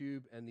and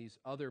YouTube and these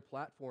other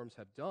platforms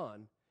have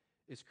done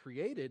is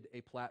created a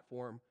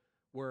platform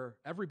where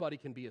everybody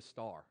can be a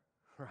star,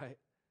 right?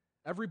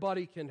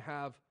 Everybody can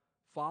have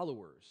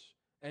followers,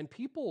 and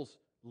people's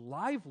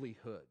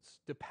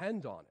livelihoods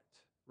depend on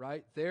it,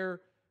 right?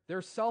 Their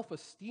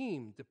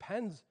self-esteem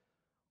depends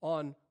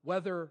on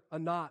whether or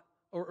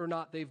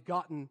not they've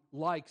gotten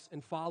likes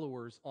and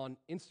followers on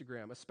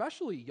Instagram,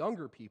 especially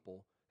younger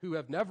people who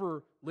have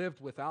never lived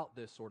without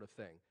this sort of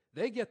thing.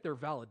 They get their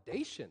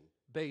validation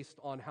based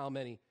on how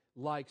many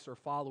likes or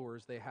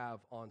followers they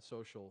have on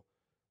social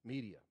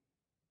media.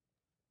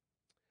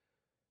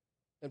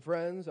 And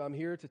friends, I'm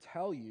here to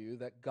tell you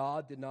that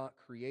God did not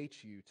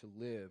create you to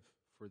live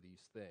for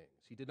these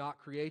things. He did not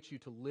create you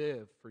to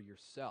live for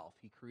yourself.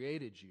 He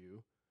created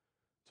you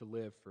to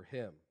live for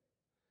Him.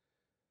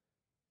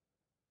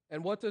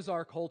 And what does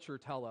our culture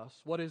tell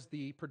us? What is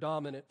the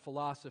predominant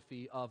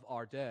philosophy of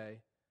our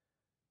day?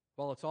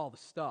 Well, it's all the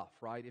stuff,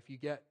 right? If you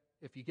get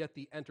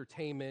the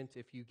entertainment,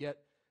 if you get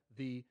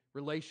the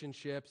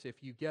relationships,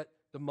 if you get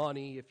the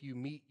money, if you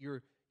meet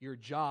your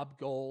job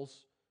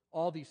goals,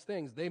 all these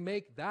things, they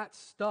make that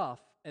stuff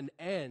an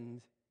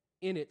end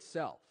in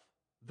itself.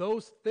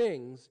 Those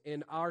things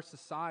in our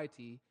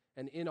society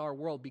and in our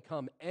world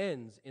become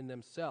ends in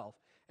themselves.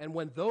 And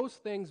when those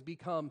things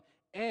become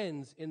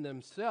ends in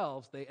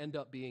themselves, they end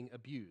up being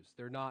abused.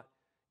 They're not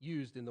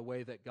used in the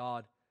way that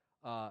God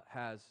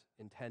has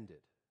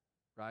intended,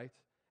 right?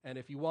 And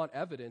if you want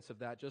evidence of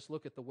that, just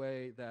look at the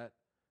way that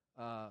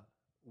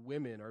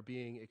women are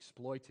being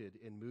exploited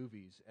in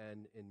movies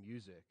and in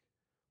music,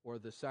 or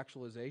the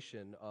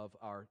sexualization of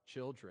our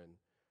children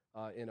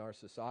in our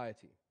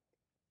society.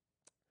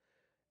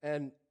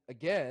 And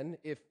again,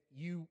 if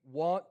you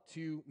want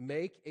to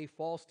make a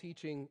false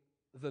teaching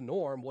the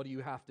norm, what do you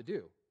have to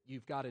do?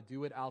 You've got to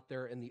do it out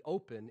there in the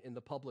open, in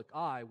the public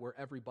eye, where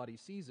everybody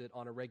sees it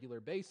on a regular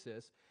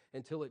basis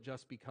until it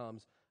just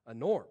becomes a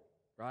norm,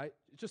 right?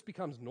 It just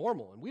becomes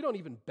normal. And we don't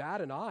even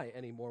bat an eye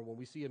anymore when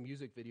we see a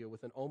music video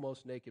with an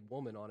almost naked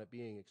woman on it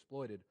being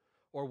exploited,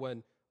 or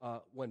when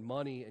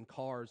money and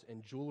cars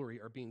and jewelry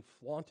are being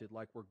flaunted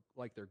like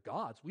they're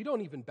gods. We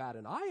don't even bat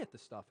an eye at the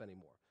stuff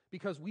anymore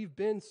because we've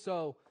been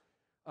so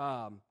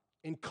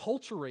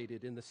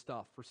enculturated in the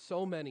stuff for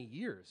so many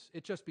years.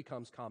 It just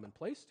becomes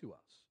commonplace to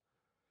us.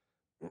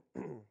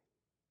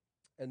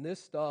 And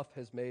this stuff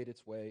has made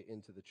its way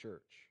into the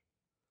church.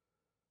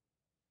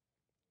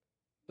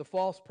 The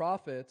false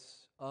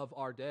prophets of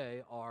our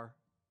day are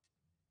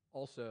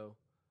also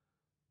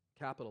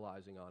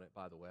capitalizing on it,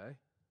 by the way.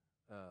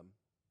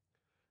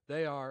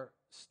 They are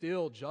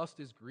still just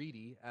as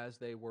greedy as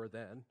they were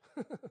then,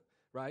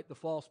 right? The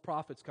false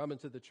prophets come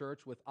into the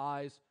church with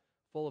eyes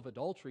full of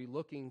adultery,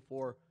 looking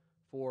for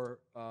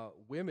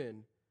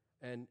women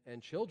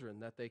and children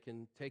that they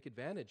can take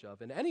advantage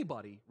of, and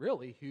anybody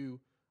really who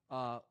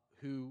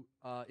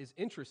is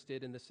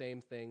interested in the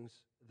same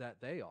things that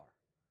they are,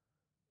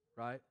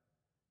 right?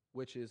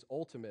 Which is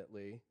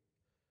ultimately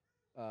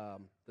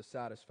the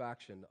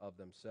satisfaction of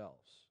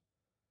themselves.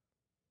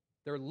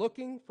 They're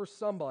looking for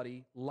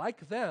somebody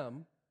like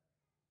them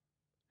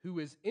who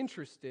is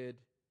interested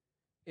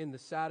in the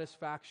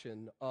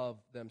satisfaction of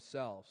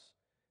themselves.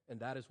 And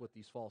that is what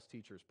these false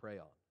teachers prey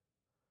on.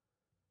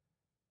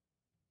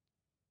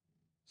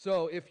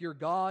 So if your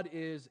God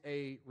is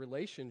a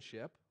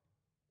relationship,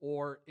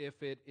 or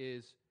if it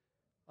is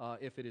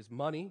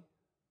money,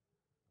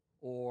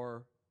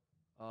 or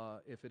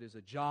if it is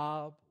a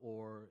job,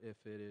 or if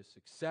it is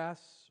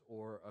success,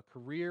 or a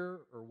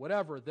career, or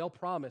whatever, they'll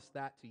promise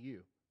that to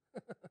you.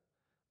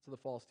 That's what the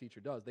false teacher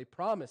does. They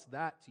promise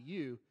that to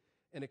you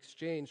in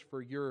exchange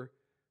for your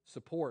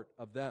support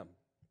of them.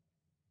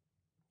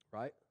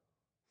 Right?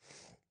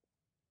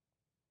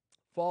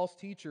 False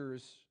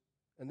teachers,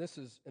 and this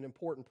is an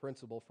important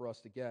principle for us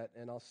to get,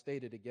 and I'll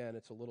state it again,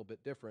 it's a little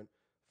bit different.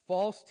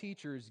 False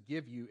teachers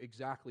give you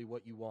exactly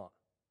what you want.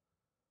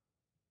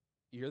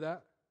 You hear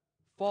that?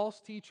 False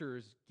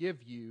teachers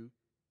give you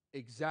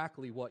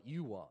exactly what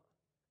you want.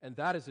 And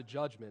that is a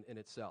judgment in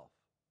itself.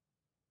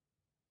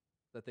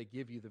 That they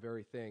give you the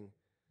very thing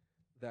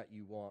that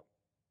you want.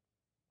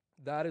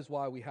 That is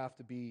why we have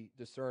to be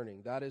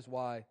discerning. That is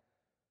why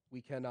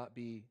we cannot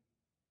be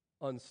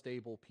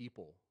unstable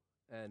people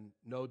and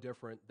no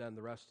different than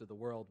the rest of the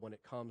world when it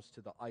comes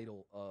to the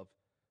idol of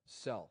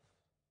self.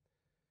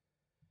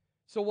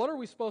 So what are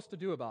we supposed to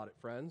do about it,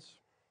 friends?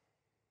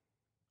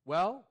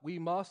 Well, we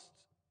must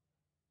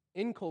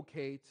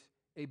inculcate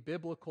a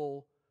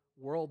biblical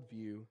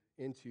worldview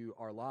into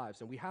our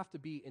lives, and we have to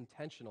be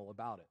intentional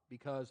about it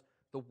because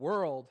the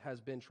world's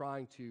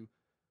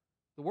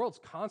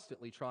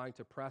constantly trying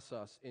to press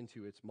us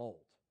into its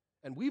mold.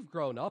 And we've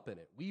grown up in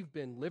it. We've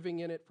been living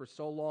in it for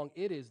so long.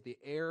 It is the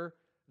air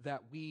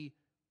that we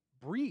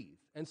breathe.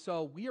 And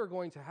so we are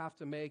going to have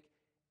to make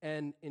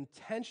an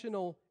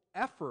intentional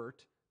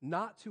effort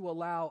not to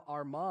allow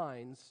our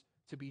minds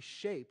to be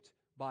shaped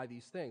by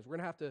these things. We're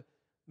going to have to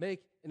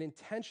make an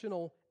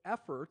intentional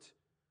effort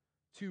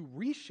to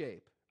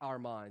reshape our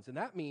minds. And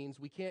that means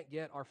we can't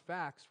get our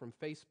facts from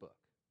Facebook.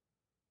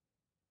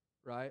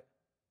 Right?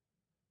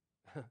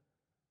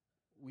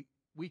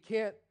 We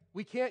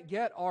can't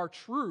get our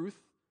truth.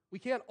 We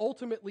can't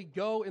ultimately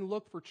go and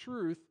look for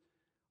truth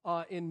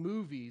in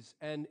movies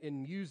and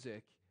in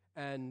music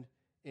and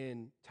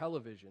in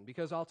television.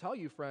 Because I'll tell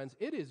you, friends,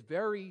 it is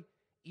very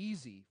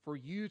easy for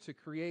you to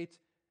create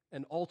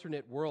an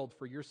alternate world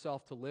for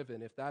yourself to live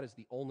in if that is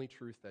the only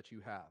truth that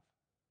you have.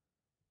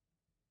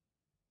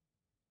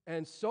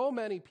 And so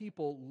many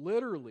people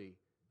literally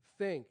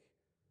think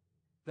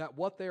that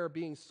what they are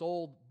being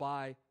sold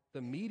by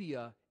the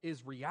media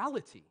is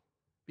reality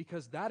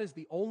because that is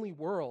the only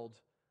world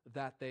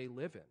that they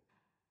live in.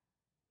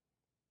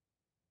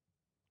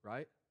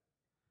 Right?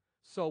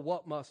 So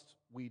what must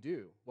we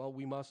do? Well,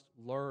 we must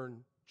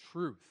learn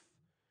truth.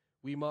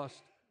 We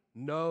must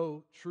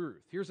know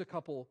truth. Here's a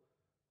couple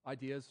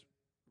ideas.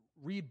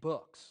 Read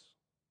books.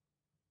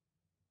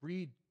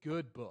 Read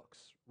good books.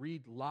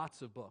 Read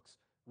lots of books.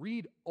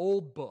 Read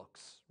old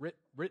books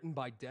written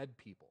by dead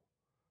people.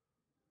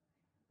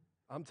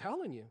 I'm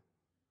telling you.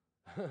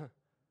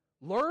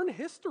 Learn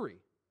history.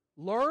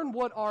 Learn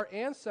what our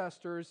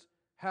ancestors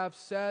have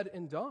said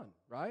and done,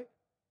 right?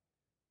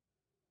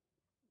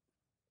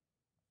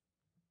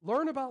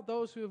 Learn about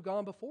those who have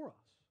gone before us.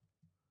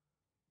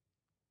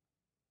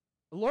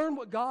 Learn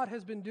what God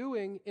has been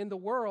doing in the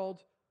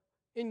world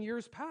in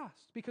years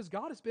past, because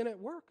God has been at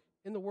work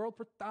in the world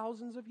for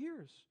thousands of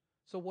years.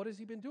 So what has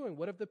He been doing?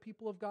 What have the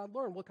people of God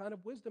learned? What kind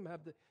of wisdom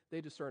have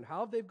they discerned?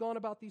 How have they gone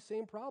about these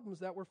same problems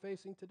that we're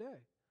facing today?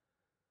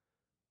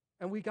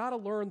 And we got to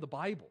learn the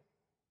Bible.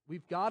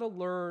 We've got to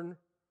learn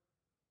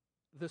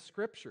the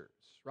Scriptures,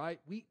 right?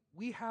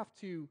 We have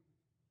to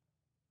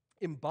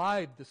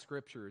imbibe the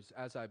Scriptures,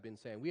 as I've been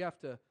saying. We have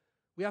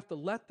to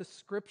let the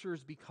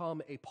Scriptures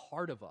become a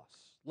part of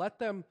us. Let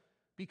them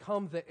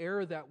become the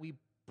air that we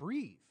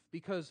breathe.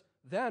 Because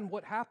then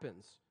what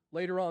happens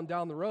later on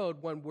down the road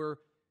when we're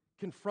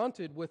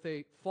confronted with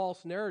a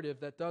false narrative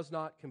that does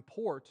not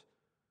comport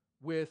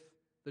with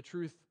the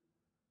truth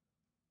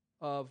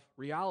of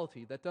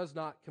reality, that does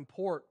not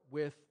comport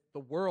with the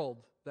world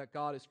that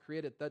God has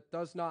created, that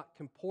does not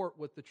comport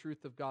with the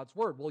truth of God's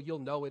Word? Well, you'll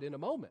know it in a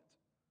moment,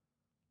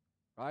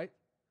 right?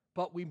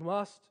 But we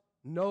must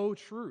know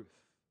truth,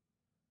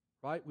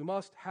 right? We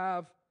must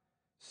have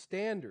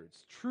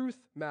standards. Truth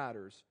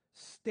matters.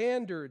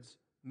 Standards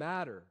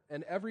matter,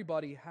 and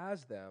everybody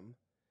has them,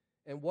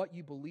 and what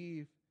you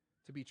believe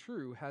to be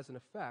true has an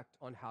effect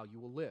on how you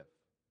will live.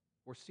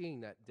 We're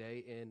seeing that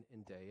day in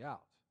and day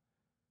out.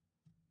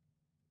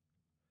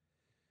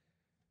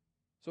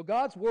 So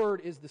God's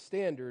Word is the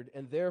standard,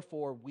 and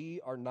therefore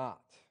we are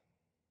not.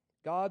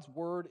 God's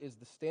Word is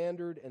the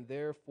standard, and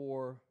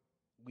therefore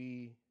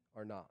we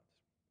are not.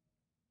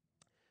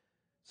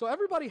 So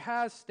everybody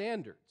has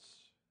standards.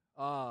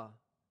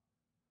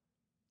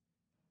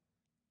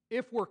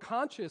 If we're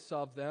conscious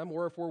of them,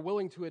 or if we're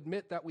willing to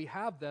admit that we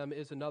have them,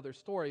 is another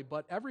story,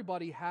 but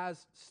everybody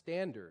has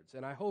standards,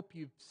 and I hope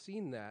you've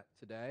seen that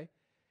today.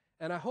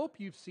 And I hope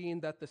you've seen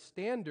that the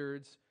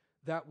standards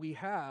that we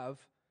have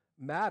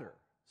matter.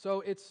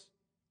 So it's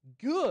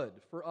good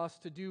for us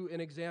to do an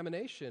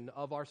examination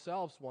of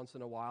ourselves once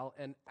in a while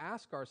and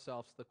ask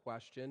ourselves the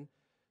question,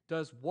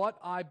 does what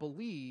I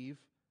believe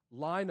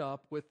line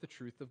up with the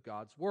truth of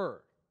God's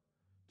Word?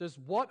 Does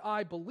what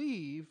I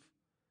believe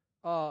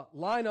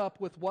line up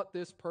with what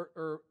this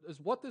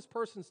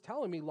person's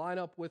telling me line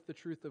up with the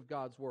truth of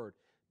God's Word?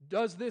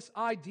 Does this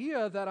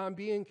idea that I'm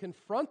being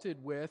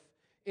confronted with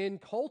in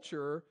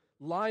culture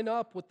line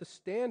up with the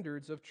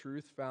standards of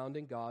truth found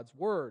in God's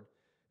Word?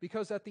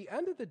 Because at the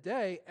end of the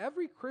day,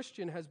 every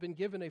Christian has been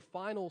given a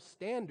final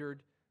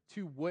standard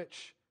to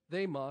which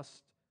they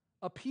must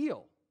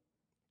appeal.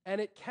 And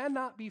it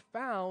cannot be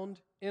found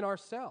in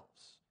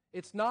ourselves.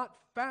 It's not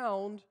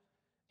found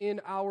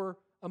in our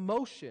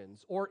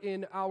emotions or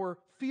in our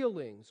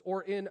feelings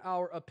or in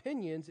our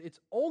opinions. It's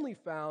only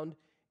found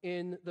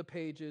in the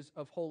pages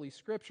of Holy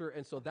Scripture,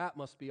 and so that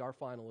must be our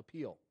final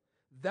appeal.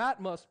 That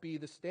must be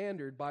the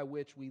standard by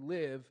which we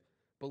live,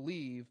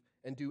 believe,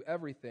 and do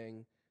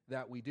everything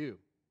that we do.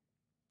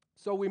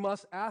 So we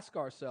must ask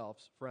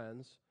ourselves,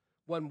 friends,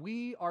 when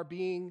we are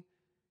being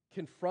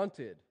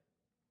confronted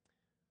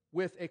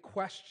with a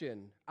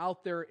question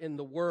out there in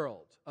the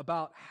world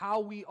about how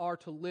we are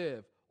to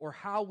live or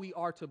how we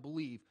are to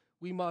believe,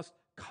 we must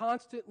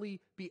constantly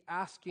be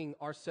asking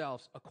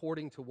ourselves,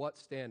 according to what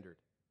standard?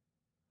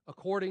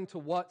 According to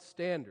what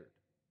standard?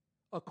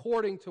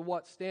 According to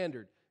what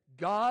standard?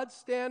 God's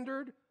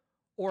standard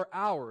or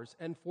ours?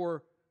 And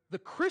for the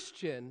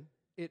Christian,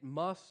 it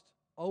must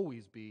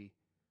always be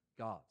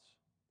God's.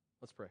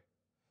 Let's pray.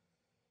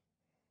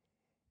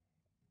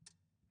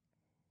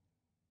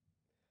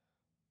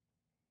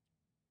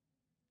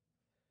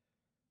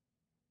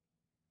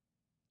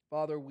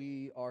 Father,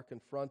 we are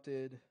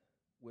confronted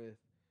with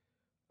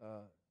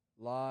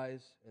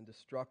lies and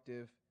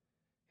destructive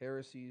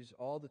heresies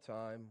all the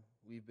time.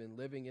 We've been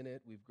living in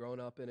it. We've grown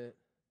up in it.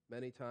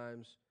 Many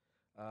times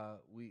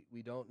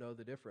we don't know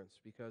the difference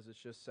because it's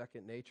just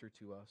second nature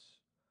to us.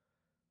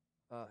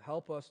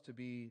 Help us to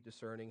be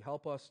discerning.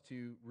 Help us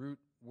to root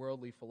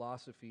worldly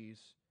philosophies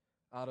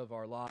out of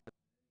our lives.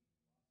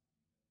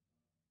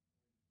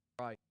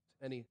 Right.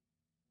 Any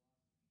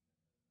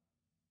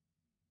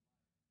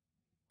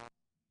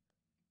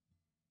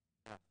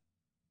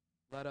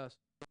let us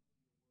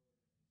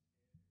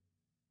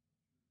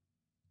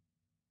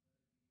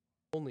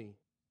only